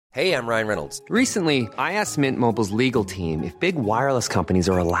Hey, I'm Ryan Reynolds. Recently, I asked Mint Mobile's legal team if big wireless companies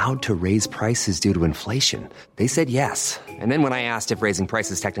are allowed to raise prices due to inflation. They said yes. And then when I asked if raising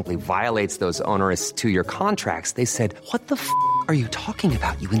prices technically violates those onerous two-year contracts, they said, "What the f*** are you talking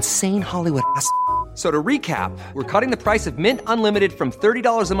about, you insane Hollywood ass?" So to recap, we're cutting the price of Mint Unlimited from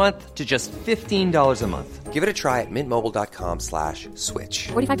 $30 a month to just $15 a month. Give it a try at mintmobile.com/switch.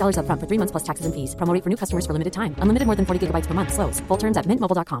 $45 up front for 3 months plus taxes and fees. Promo rate for new customers for limited time. Unlimited more than 40 gigabytes per month. Slows full terms at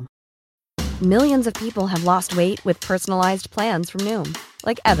mintmobile.com. Millions of people have lost weight with personalized plans from Noom.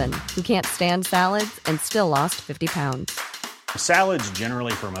 Like Evan, who can't stand salads and still lost 50 pounds. Salads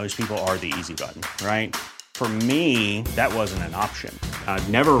generally for most people are the easy button, right? For me, that wasn't an option. I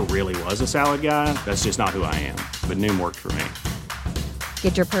never really was a salad guy. That's just not who I am. But Noom worked for me.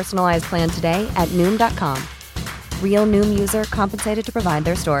 Get your personalized plan today at Noom.com. Real Noom user compensated to provide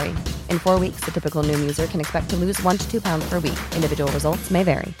their story. In 4 weeks, the typical Noom user can expect to lose 1 to 2 pounds per week. Individual results may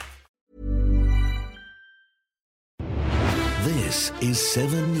vary. This is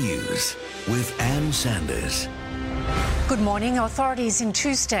 7 News with Ann Sanders. Good morning. Authorities in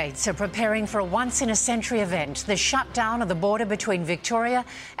 2 states are preparing for a once-in-a-century event, the shutdown of the border between Victoria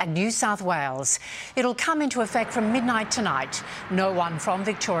and New South Wales. It'll come into effect from midnight tonight. No one from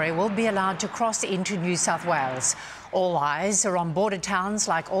Victoria will be allowed to cross into New South Wales. All eyes are on border towns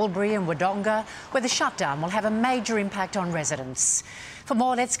like Albury and Wodonga, where the shutdown will have a major impact on residents. For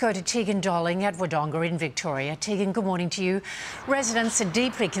more, let's go to Tegan Dolling at Wodonga in Victoria. Tegan, good morning to you. Residents are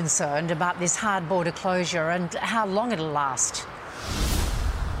deeply concerned about this hard border closure and how long it'll last.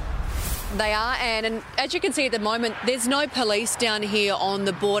 They are, and as you can see at the moment, there's no police down here on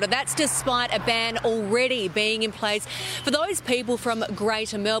the border. That's despite a ban already being in place for those people from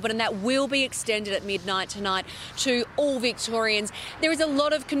Greater Melbourne, and that will be extended at midnight tonight to all Victorians. There is a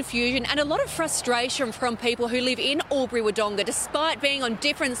lot of confusion and a lot of frustration from people who live in Albury Wodonga. Despite being on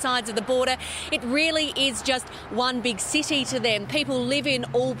different sides of the border, it really is just one big city to them. People live in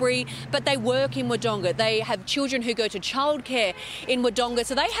Albury, but they work in Wodonga. They have children who go to childcare in Wodonga,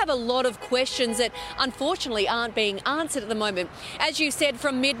 so they have a lot of questions that unfortunately aren't being answered at the moment. As you said,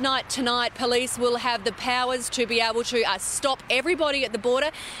 from midnight tonight, police will have the powers to be able to stop everybody at the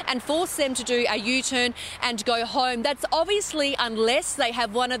border and force them to do a U-turn and go home. That's obviously unless they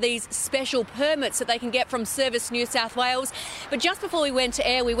have one of these special permits that they can get from Service New South Wales. But just before we went to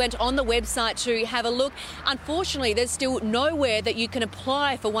air, we went on the website to have a look. Unfortunately, there's still nowhere that you can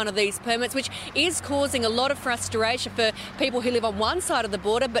apply for one of these permits, which is causing a lot of frustration for people who live on one side of the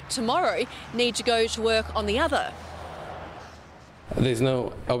border, but tomorrow need to go to work on the other. There's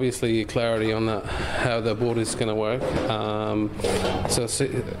no obviously clarity on how the border is going to work.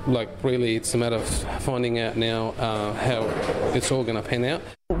 Really, it's a matter of finding out now how it's all going to pan out.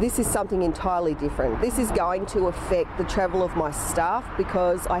 This is something entirely different. This is going to affect the travel of my staff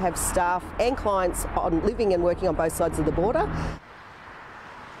because I have staff and clients living and working on both sides of the border.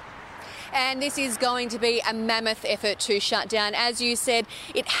 And this is going to be a mammoth effort to shut down. As you said,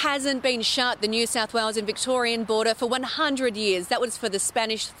 it hasn't been shut, the New South Wales and Victorian border, for 100 years. That was for the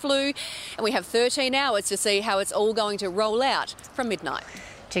Spanish flu. And we have 13 hours to see how it's all going to roll out from midnight.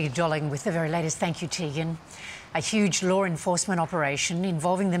 Tegan Dolling with the very latest. Thank you, Tegan. A huge law enforcement operation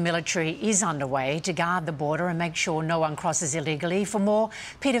involving the military is underway to guard the border and make sure no one crosses illegally. For more,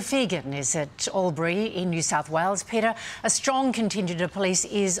 Peter Fegan is at Albury in New South Wales. Peter, a strong contingent of police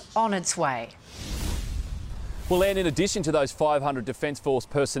is on its way. Well, and in addition to those 500 Defence Force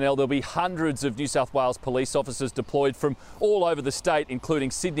personnel, there'll be hundreds of New South Wales police officers deployed from all over the state,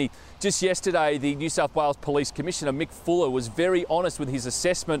 including Sydney. Just yesterday, the New South Wales Police Commissioner, Mick Fuller, was very honest with his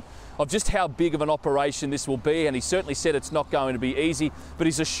assessment of just how big of an operation this will be, and he certainly said it's not going to be easy, but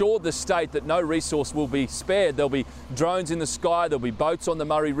he's assured the state that no resource will be spared. There'll be drones in the sky, there'll be boats on the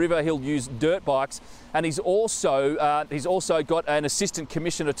Murray River, he'll use dirt bikes, and he's also got an assistant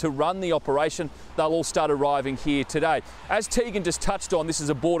commissioner to run the operation. They'll all start arriving here today. As Tegan just touched on, this is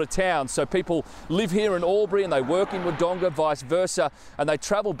a border town, so people live here in Albury and they work in Wodonga, vice versa, and they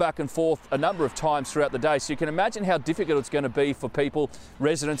travel back and forth a number of times throughout the day. So you can imagine how difficult it's going to be for people,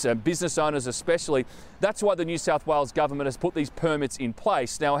 residents and business owners especially. That's why the New South Wales government has put these permits in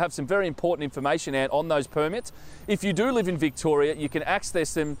place. Now, I have some very important information out on those permits. If you do live in Victoria, you can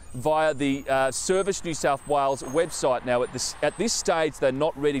access them via the Service New South Wales website. Now, at this stage, they're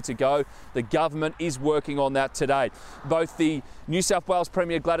not ready to go. The government is working on that today. Both the New South Wales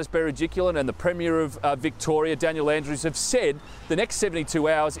Premier Gladys Berejiklian and the Premier of Victoria, Daniel Andrews, have said the next 72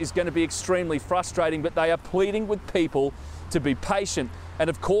 hours is going to be extremely frustrating, but they are pleading with people to be patient. And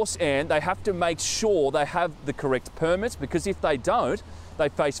of course, Anne, they have to make sure they have the correct permits, because if they don't, they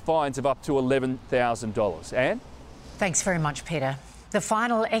face fines of up to $11,000. Anne? Thanks very much, Peter. The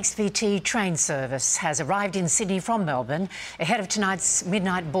final XPT train service has arrived in Sydney from Melbourne ahead of tonight's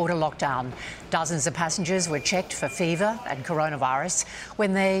midnight border lockdown. Dozens of passengers were checked for fever and coronavirus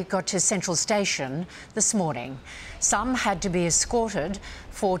when they got to Central Station this morning. Some had to be escorted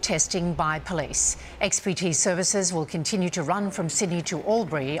for testing by police. XPT services will continue to run from Sydney to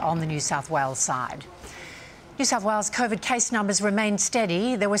Albury on the New South Wales side. New South Wales COVID case numbers remain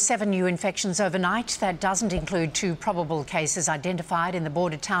steady. There were 7 new infections overnight. That doesn't include 2 probable cases identified in the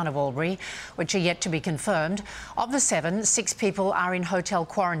border town of Albury, which are yet to be confirmed. Of the 7, 6 people are in hotel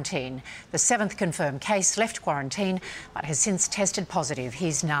quarantine. The 7th confirmed case left quarantine but has since tested positive.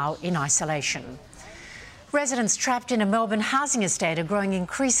 He's now in isolation. Residents trapped in a Melbourne housing estate are growing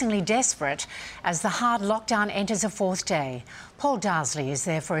increasingly desperate as the hard lockdown enters a 4th day. Paul Darsley is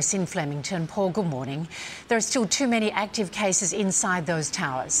there for us in Flemington. Paul, good morning. There are still too many active cases inside those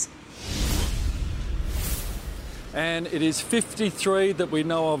towers. And it is 53 that we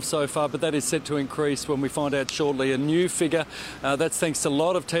know of so far, but that is set to increase when we find out shortly a new figure. That's thanks to a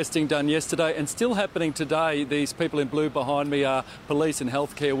lot of testing done yesterday and still happening today. These people in blue behind me are police and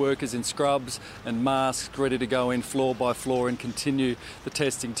healthcare workers in scrubs and masks ready to go in floor by floor and continue the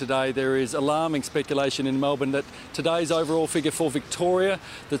testing today. There is alarming speculation in Melbourne that today's overall figure for Victoria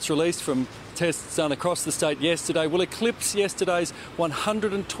that's released from tests done across the state yesterday will eclipse yesterday's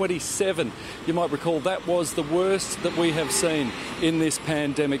 127. You might recall that was the worst that we have seen in this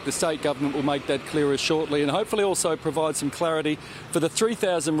pandemic. The state government will make that clearer shortly and hopefully also provide some clarity for the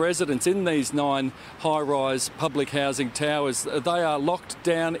 3,000 residents in these 9 high-rise public housing towers. They are locked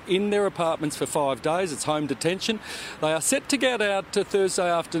down in their apartments for 5 days. It's home detention. They are set to get out Thursday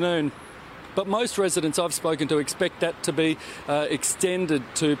afternoon. But most residents I've spoken to expect that to be extended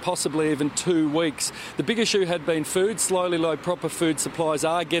to possibly even 2 weeks. The big issue had been food. Slowly low proper food supplies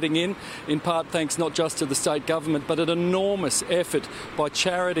are getting in part thanks not just to the state government, but an enormous effort by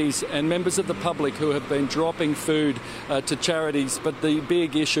charities and members of the public who have been dropping food to charities. But the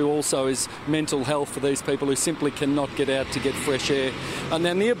big issue also is mental health for these people who simply cannot get out to get fresh air. And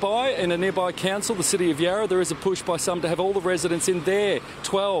now nearby, in a nearby council, the City of Yarra, there is a push by some to have all the residents in their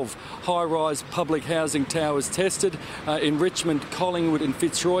 12 high-rise public housing towers tested in Richmond, Collingwood and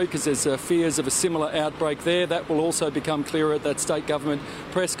Fitzroy because there's fears of a similar outbreak there. That will also become clearer at that state government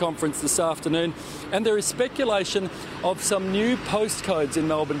press conference this afternoon. And there is speculation of some new postcodes in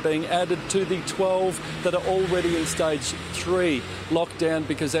Melbourne being added to the 12 that are already in stage 3 lockdown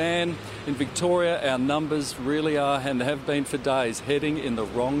because, Anne, in Victoria our numbers really are and have been for days heading in the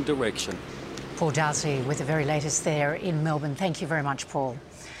wrong direction. Paul Darsley with the very latest there in Melbourne. Thank you very much, Paul.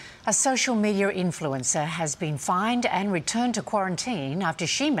 A social media influencer has been fined and returned to quarantine after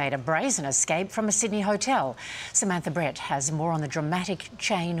she made a brazen escape from a Sydney hotel. Samantha Brett has more on the dramatic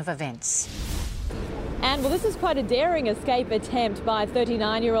chain of events. And well, this is quite a daring escape attempt by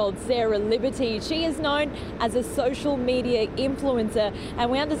 39-year-old Sarah Liberty. She is known as a social media influencer,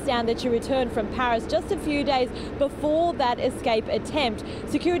 and we understand that she returned from Paris just a few days before that escape attempt.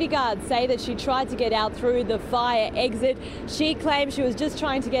 Security guards say that she tried to get out through the fire exit. She claims she was just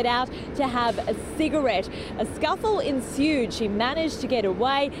trying to get out to have a cigarette. A scuffle ensued. She managed to get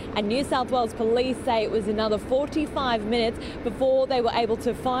away, and New South Wales police say it was another 45 minutes before they were able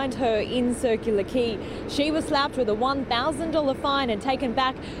to find her in Circular Quay. She was slapped with a $1,000 fine and taken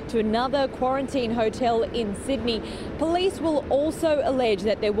back to another quarantine hotel in Sydney. Police will also allege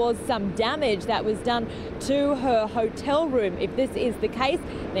that there was some damage that was done to her hotel room. If this is the case,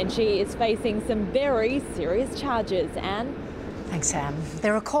 then she is facing some very serious charges. Anne? Thanks, Sam.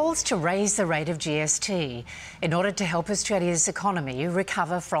 There are calls to raise the rate of GST in order to help Australia's economy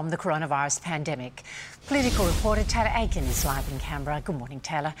recover from the coronavirus pandemic. Political reporter Taylor Aiken is live in Canberra. Good morning,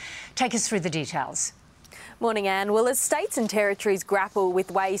 Taylor. Take us through the details. Morning, Anne. Well, as states and territories grapple with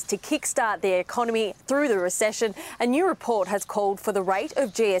ways to kickstart their economy through the recession, a new report has called for the rate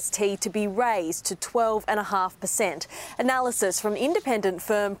of GST to be raised to 12.5%. Analysis from independent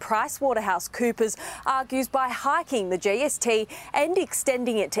firm PricewaterhouseCoopers argues by hiking the GST and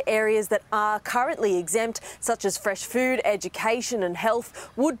extending it to areas that are currently exempt, such as fresh food, education and health,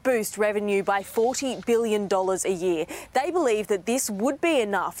 would boost revenue by $40 billion a year. They believe that this would be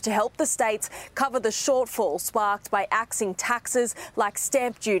enough to help the states cover the shortfall sparked by axing taxes like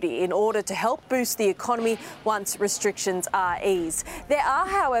stamp duty in order to help boost the economy once restrictions are eased. There are,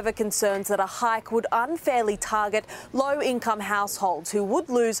 however, concerns that a hike would unfairly target low-income households who would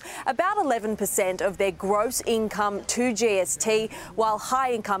lose about 11% of their gross income to GST, while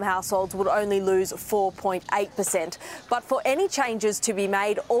high-income households would only lose 4.8%. But for any changes to be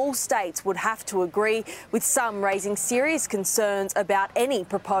made, all states would have to agree, with some raising serious concerns about any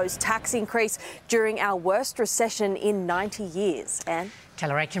proposed tax increase during our work worst recession in 90 years. Anne?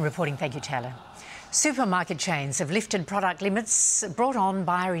 Taylor Aitken reporting. Thank you, Taylor. Supermarket chains have lifted product limits brought on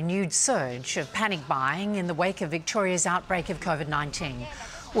by a renewed surge of panic buying in the wake of Victoria's outbreak of COVID-19.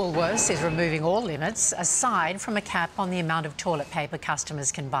 Woolworths is removing all limits aside from a cap on the amount of toilet paper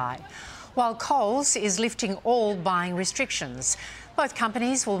customers can buy, while Coles is lifting all buying restrictions. Both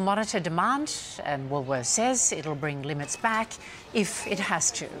companies will monitor demand, and Woolworths says it'll bring limits back if it has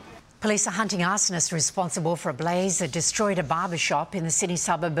to. Police are hunting arsonists responsible for a blaze that destroyed a barber shop in the Sydney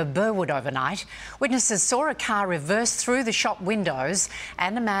suburb of Burwood overnight. Witnesses saw a car reverse through the shop windows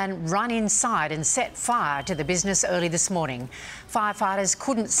and a man run inside and set fire to the business early this morning. Firefighters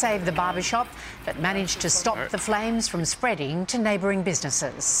couldn't save the barber shop but managed to stop the flames from spreading to neighbouring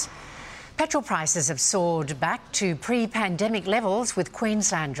businesses. Petrol prices have soared back to pre-pandemic levels, with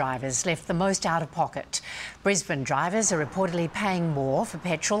Queensland drivers left the most out of pocket. Brisbane drivers are reportedly paying more for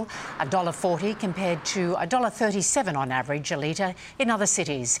petrol, $1.40 compared to $1.37 on average a litre in other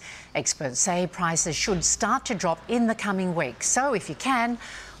cities. Experts say prices should start to drop in the coming weeks, so if you can,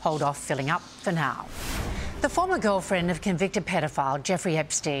 hold off filling up for now. The former girlfriend of convicted pedophile Jeffrey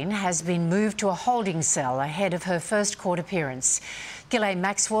Epstein has been moved to a holding cell ahead of her first court appearance. Ghislaine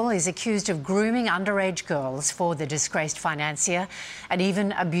Maxwell is accused of grooming underage girls for the disgraced financier and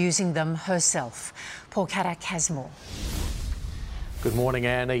even abusing them herself. Paul Kadak has more. Good morning,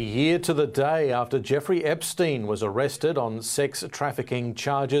 Anne. A year to the day after Jeffrey Epstein was arrested on sex trafficking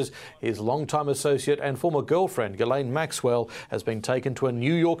charges, his longtime associate and former girlfriend, Ghislaine Maxwell, has been taken to a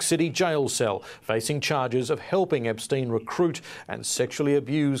New York City jail cell, facing charges of helping Epstein recruit and sexually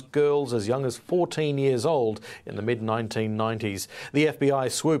abuse girls as young as 14 years old in the mid-1990s. The FBI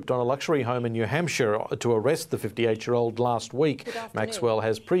swooped on a luxury home in New Hampshire to arrest the 58-year-old last week. Maxwell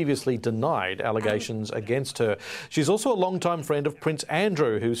has previously denied allegations against her. She's also a longtime friend of Prince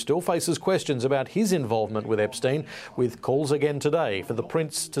Andrew, who still faces questions about his involvement with Epstein, with calls again today for the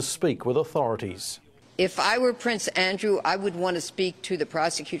Prince to speak with authorities. If I were Prince Andrew, I would want to speak to the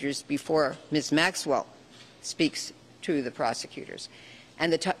prosecutors before Ms. Maxwell speaks to the prosecutors.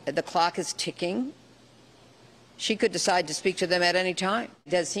 And the clock is ticking. She could decide to speak to them at any time.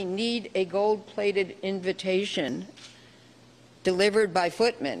 Does he need a gold-plated invitation delivered by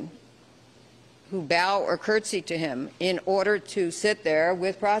footmen who bow or curtsy to him in order to sit there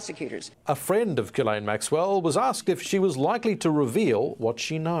with prosecutors? A friend of Ghislaine Maxwell was asked if she was likely to reveal what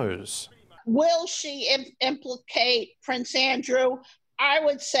she knows. Will she implicate Prince Andrew? I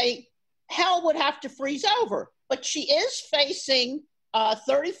would say hell would have to freeze over. But she is facing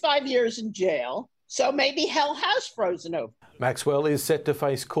 35 years in jail, so maybe hell has frozen over. Maxwell is set to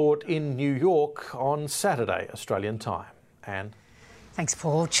face court in New York on Saturday, Australian time. Anne? Thanks,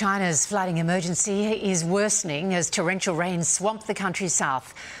 Paul. China's flooding emergency is worsening as torrential rain swamped the country's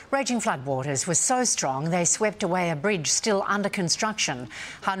south. Raging floodwaters were so strong they swept away a bridge still under construction.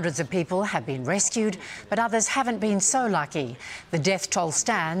 Hundreds of people have been rescued, but others haven't been so lucky. The death toll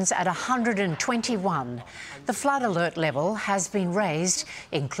stands at 121. The flood alert level has been raised,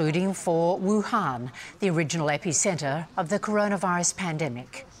 including for Wuhan, the original epicentre of the coronavirus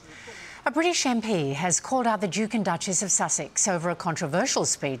pandemic. A British MP has called out the Duke and Duchess of Sussex over a controversial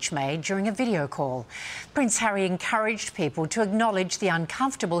speech made during a video call. Prince Harry encouraged people to acknowledge the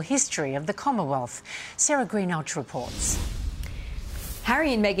uncomfortable history of the Commonwealth. Sarah Greenhalgh reports.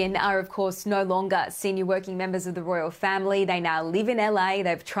 Harry and Meghan are, of course, no longer senior working members of the royal family. They now live in LA.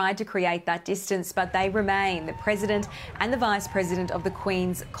 They've tried to create that distance, but they remain the president and the vice president of the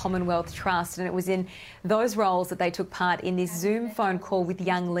Queen's Commonwealth Trust. And it was in those roles that they took part in this Zoom phone call with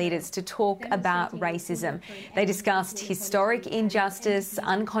young leaders to talk about racism. They discussed historic injustice,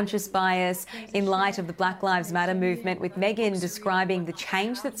 unconscious bias in light of the Black Lives Matter movement, with Meghan describing the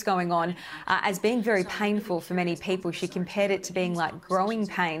change that's going on as being very painful for many people. She compared it to being like growing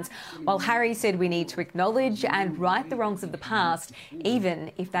pains, while Harry said we need to acknowledge and right the wrongs of the past, even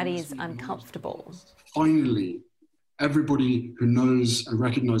if that is uncomfortable. Finally, everybody who knows and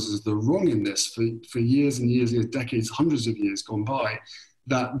recognises the wrong in this for years and years, decades, hundreds of years gone by,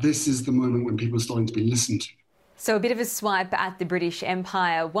 that this is the moment when people are starting to be listened to. So a bit of a swipe at the British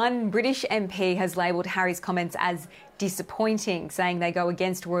Empire. One British MP has labelled Harry's comments as disappointing, saying they go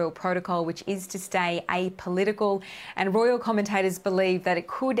against royal protocol, which is to stay apolitical. And royal commentators believe that it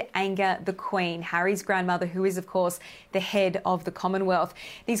could anger the Queen, Harry's grandmother, who is, of course, the head of the Commonwealth.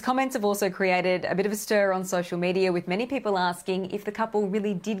 These comments have also created a bit of a stir on social media, with many people asking if the couple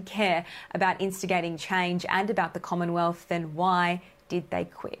really did care about instigating change and about the Commonwealth, then why did they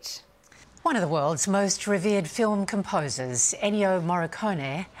quit? One of the world's most revered film composers, Ennio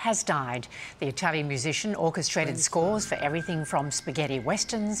Morricone, has died. The Italian musician orchestrated scores for everything from spaghetti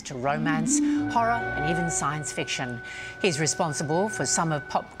westerns to romance, horror and even science fiction. He's responsible for some of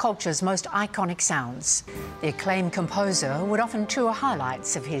pop culture's most iconic sounds. The acclaimed composer would often tour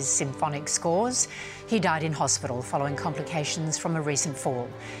highlights of his symphonic scores. He died in hospital following complications from a recent fall.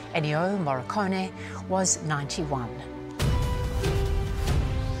 Ennio Morricone was 91.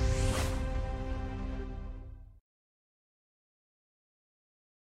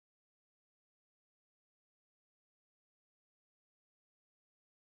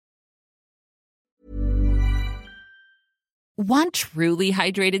 Want truly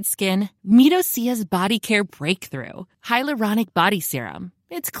hydrated skin? Meet Osea's Body Care Breakthrough Hyaluronic Body Serum.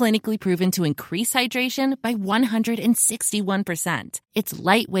 It's clinically proven to increase hydration by 161%. It's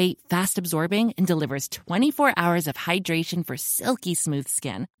lightweight, fast-absorbing, and delivers 24 hours of hydration for silky smooth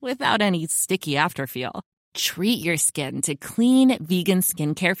skin without any sticky afterfeel. Treat your skin to clean, vegan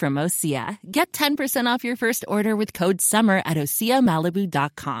skincare from Osea. Get 10% off your first order with code SUMMER at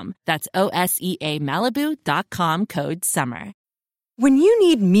OseaMalibu.com. That's OSEA Malibu.com, code SUMMER. When you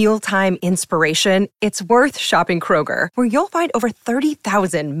need mealtime inspiration, it's worth shopping Kroger, where you'll find over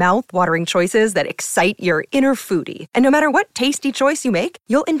 30,000 mouth-watering choices that excite your inner foodie. And no matter what tasty choice you make,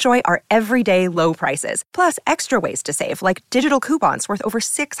 you'll enjoy our everyday low prices, plus extra ways to save, like digital coupons worth over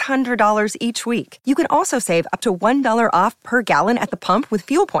 $600 each week. You can also save up to $1 off per gallon at the pump with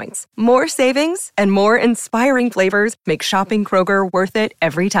fuel points. More savings and more inspiring flavors make shopping Kroger worth it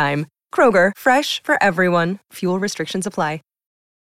every time. Kroger, fresh for everyone. Fuel restrictions apply.